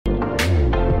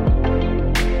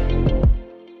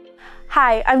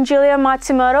Hi, I'm Julia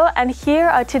Matsumoto, and here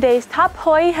are today's top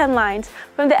Hawaii headlines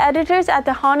from the editors at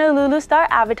the Honolulu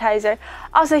Star-Advertiser.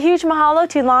 Also, huge mahalo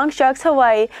to Longs Drugs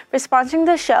Hawaii for sponsoring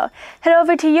the show. Head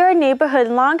over to your neighborhood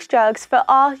Longs Drugs for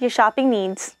all your shopping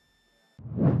needs.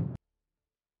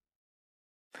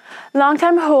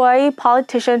 Longtime Hawaii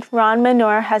politician Ron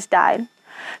Menor has died.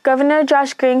 Governor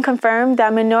Josh Green confirmed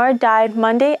that Menor died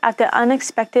Monday after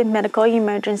unexpected medical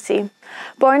emergency.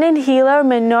 Born in Hilo,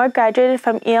 Menor graduated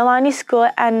from Iolani School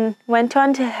and went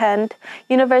on to attend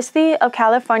University of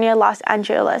California, Los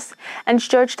Angeles, and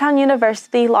Georgetown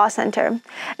University Law Center.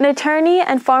 An attorney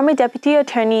and former deputy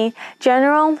attorney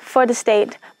general for the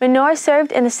state, Menor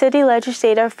served in the city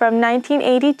legislature from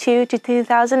 1982 to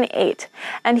 2008,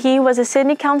 and he was a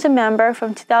city council member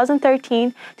from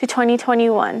 2013 to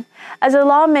 2021. As a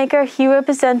lawmaker, he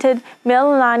represented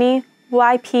Mililani,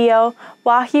 Waipio,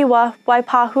 Wahiawa,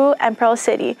 Waipahu, and Pearl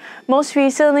City. Most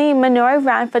recently, Menor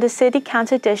ran for the City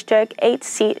Council District 8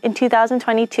 seat in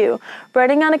 2022,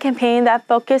 running on a campaign that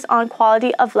focused on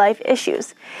quality of life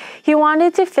issues. He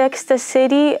wanted to fix the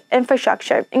city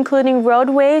infrastructure, including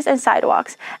roadways and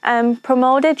sidewalks, and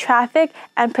promoted traffic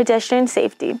and pedestrian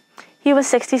safety. He was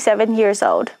 67 years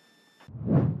old.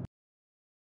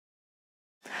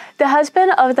 The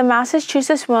husband of the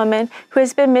Massachusetts woman who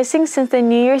has been missing since the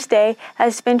New Year's Day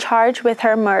has been charged with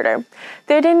her murder.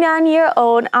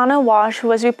 39-year-old Anna Walsh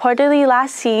was reportedly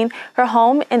last seen her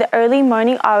home in the early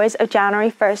morning hours of January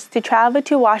 1st to travel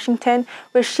to Washington,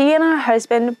 where she and her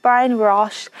husband, Brian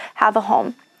Walsh, have a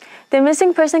home. The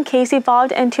missing person case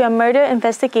evolved into a murder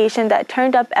investigation that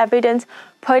turned up evidence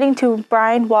pointing to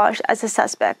Brian Walsh as a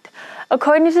suspect.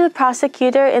 According to the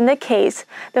prosecutor in the case,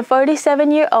 the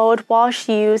 47-year-old Walsh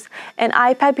used an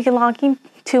iPad belonging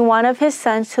to one of his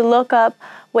sons to look up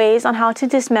ways on how to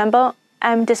dismember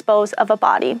and dispose of a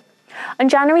body. On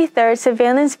January 3rd,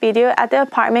 surveillance video at the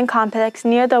apartment complex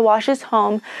near the Walsh's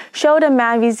home showed a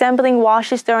man resembling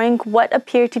Walsh throwing what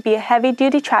appeared to be a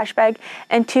heavy-duty trash bag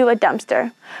into a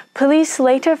dumpster. Police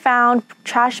later found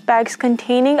trash bags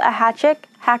containing a hatchet,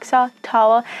 hacksaw,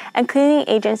 towel, and cleaning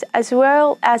agents, as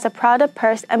well as a Prada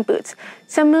purse and boots,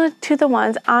 similar to the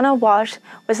ones Anna Walsh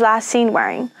was last seen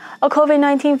wearing. A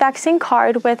COVID-19 vaccine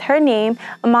card with her name,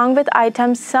 among with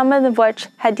items, some of which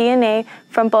had DNA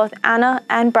from both Anna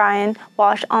and Brian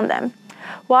Walsh on them.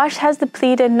 Walsh has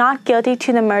pleaded not guilty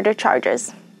to the murder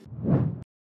charges.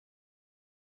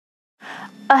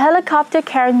 A helicopter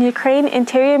carrying Ukraine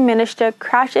Interior Minister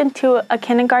crashed into a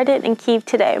kindergarten in Kyiv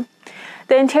today.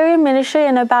 The Interior Ministry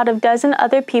and about a dozen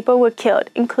other people were killed,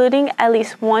 including at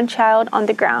least one child on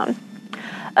the ground.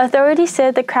 Authorities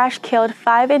said the crash killed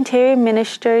 5 Interior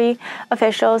Ministry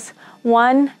officials,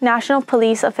 1 National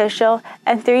Police official,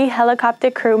 and 3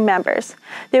 helicopter crew members.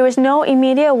 There was no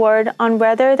immediate word on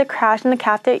whether the crash in the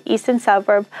capital eastern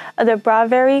suburb of the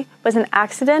Brovary was an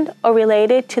accident or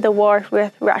related to the war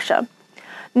with Russia.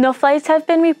 No flights have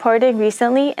been reported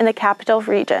recently in the capital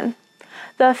region.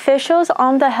 The officials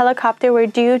on the helicopter were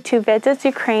due to visit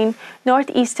Ukraine's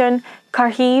northeastern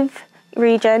Kharkiv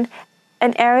region,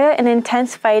 an area in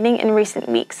intense fighting in recent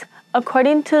weeks.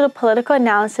 According to the political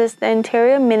analysis, the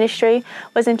Interior Ministry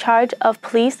was in charge of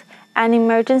police and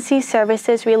emergency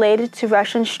services related to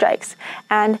Russian strikes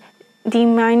and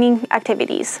demining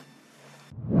activities.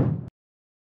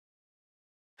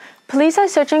 Police are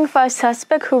searching for a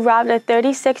suspect who robbed a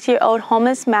 36-year-old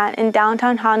homeless man in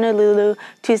downtown Honolulu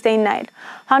Tuesday night.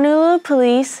 Honolulu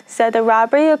police said the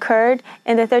robbery occurred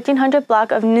in the 1300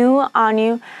 block of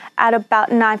Nuuanu at about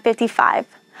 9:55.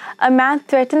 A man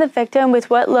threatened the victim with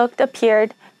what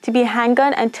appeared to be a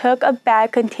handgun and took a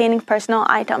bag containing personal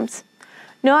items.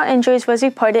 No injuries was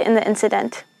reported in the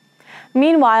incident.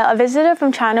 Meanwhile, a visitor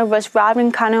from China was robbed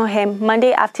in Kaneohe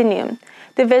Monday afternoon.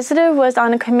 The visitor was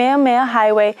on the Kamehameha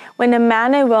Highway when a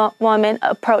man and woman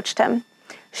approached him,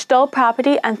 stole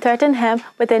property, and threatened him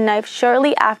with a knife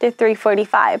shortly after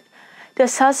 3:45. The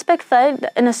suspect fled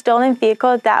in a stolen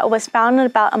vehicle that was found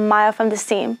about a mile from the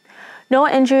scene. No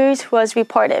injuries was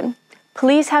reported.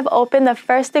 Police have opened the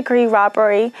first-degree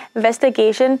robbery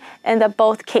investigation in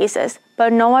both cases,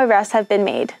 but no arrests have been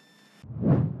made.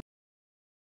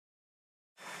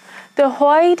 The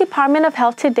Hawaii Department of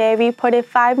Health today reported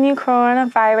 5 new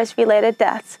coronavirus-related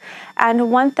deaths and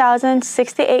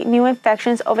 1,068 new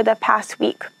infections over the past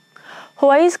week.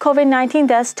 Hawaii's COVID-19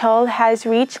 death toll has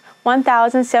reached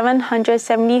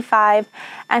 1,775,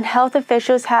 and health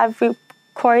officials have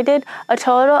recorded a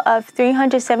total of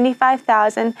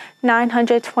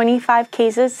 375,925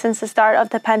 cases since the start of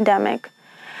the pandemic.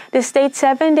 The state's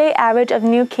 7-day average of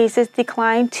new cases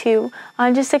declined to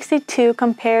 162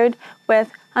 compared with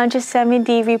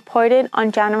 170 reported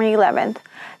on January 11th.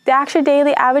 The actual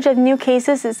daily average of new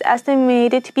cases is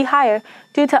estimated to be higher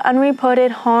due to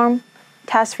unreported home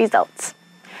test results.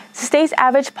 The state's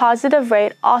average positive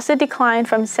rate also declined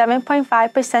from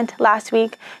 7.5% last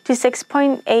week to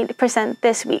 6.8%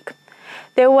 this week.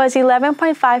 There was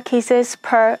 11.5 cases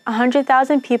per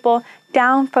 100,000 people,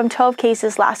 down from 12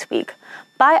 cases last week.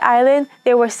 By island,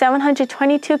 there were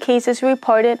 722 cases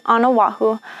reported on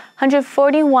Oahu,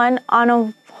 141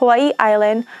 on Hawaii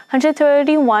Island,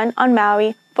 131 on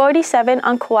Maui, 47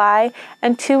 on Kauai,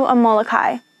 and 2 on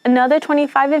Molokai. Another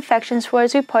 25 infections were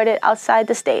reported outside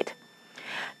the state.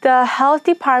 The health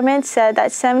department said that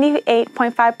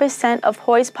 78.5% of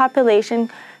Hawaii's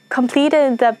population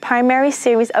completed the primary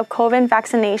series of COVID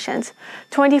vaccinations.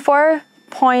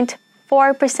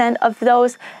 24.4% of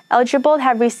those eligible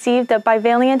have received the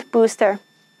bivalent booster.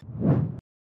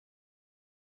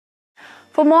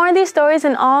 For more on these stories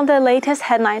and all the latest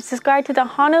headlines, subscribe to the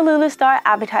Honolulu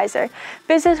Star-Advertiser.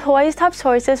 Visit Hawaii's top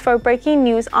sources for breaking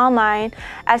news online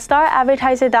at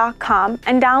staradvertiser.com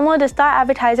and download the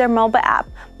Star-Advertiser mobile app.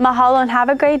 Mahalo and have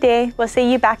a great day. We'll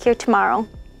see you back here tomorrow.